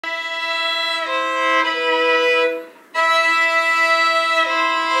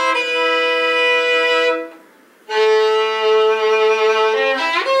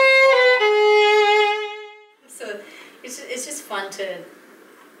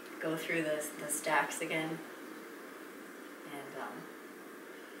go through the stacks again and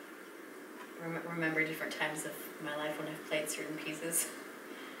remember different times of my life when I've played certain pieces.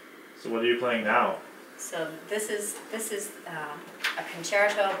 So what are you playing now? So this is a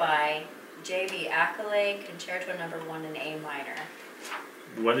concerto by J.B. Accolay, Concerto No. 1 in A minor.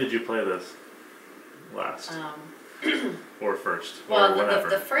 When did you play this last? Or first? Well, or whenever?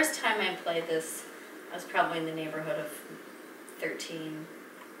 the first time I played this, I was probably in the neighborhood of 13,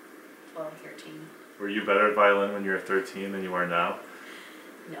 12, 13. Were you better at violin when you were 13 than you are now?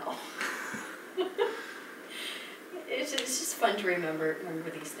 No. It's just fun to remember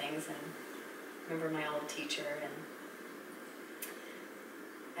these things and remember my old teacher.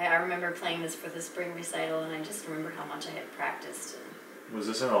 And I remember playing this for the spring recital, and I just remember how much I had practiced. Was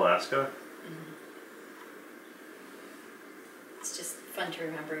this in Alaska? Mm-hmm. It's just fun to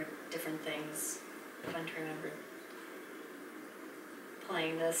remember different things. Fun to remember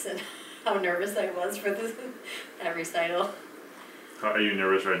playing this and how nervous I was for that recital. Are you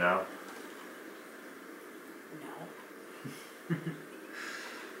nervous right now? No.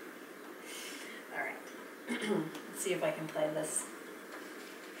 All right. Let's see if I can play this.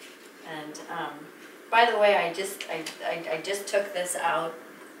 And by the way, I just took this out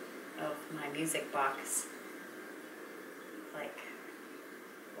of my music box. Like,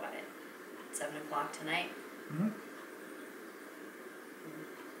 what, at 7 o'clock tonight? Mm-hmm.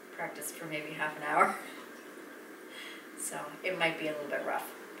 Practiced for maybe half an hour. So it might be a little bit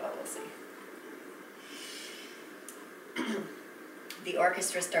rough, but we'll see. The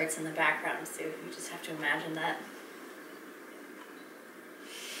orchestra starts in the background, so you just have to imagine that.